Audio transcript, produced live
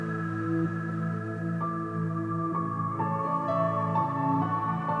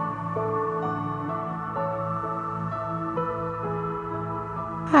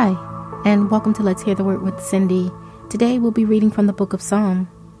Hi, and welcome to Let's Hear the Word with Cindy. Today we'll be reading from the book of Psalm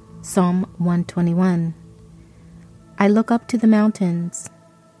 121. I look up to the mountains.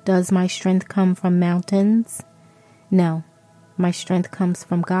 Does my strength come from mountains? No, my strength comes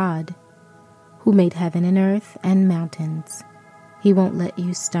from God, who made heaven and earth and mountains. He won't let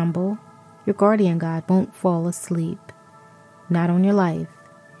you stumble. Your guardian God won't fall asleep. Not on your life.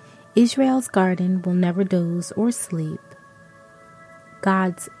 Israel's garden will never doze or sleep.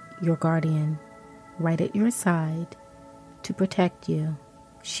 God's your guardian, right at your side, to protect you,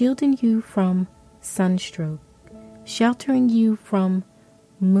 shielding you from sunstroke, sheltering you from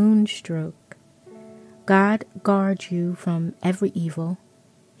moonstroke. God guards you from every evil.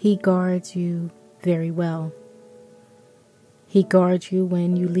 He guards you very well. He guards you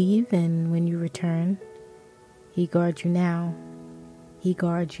when you leave and when you return. He guards you now. He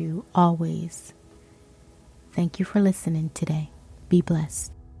guards you always. Thank you for listening today. Be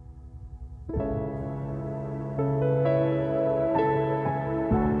blessed.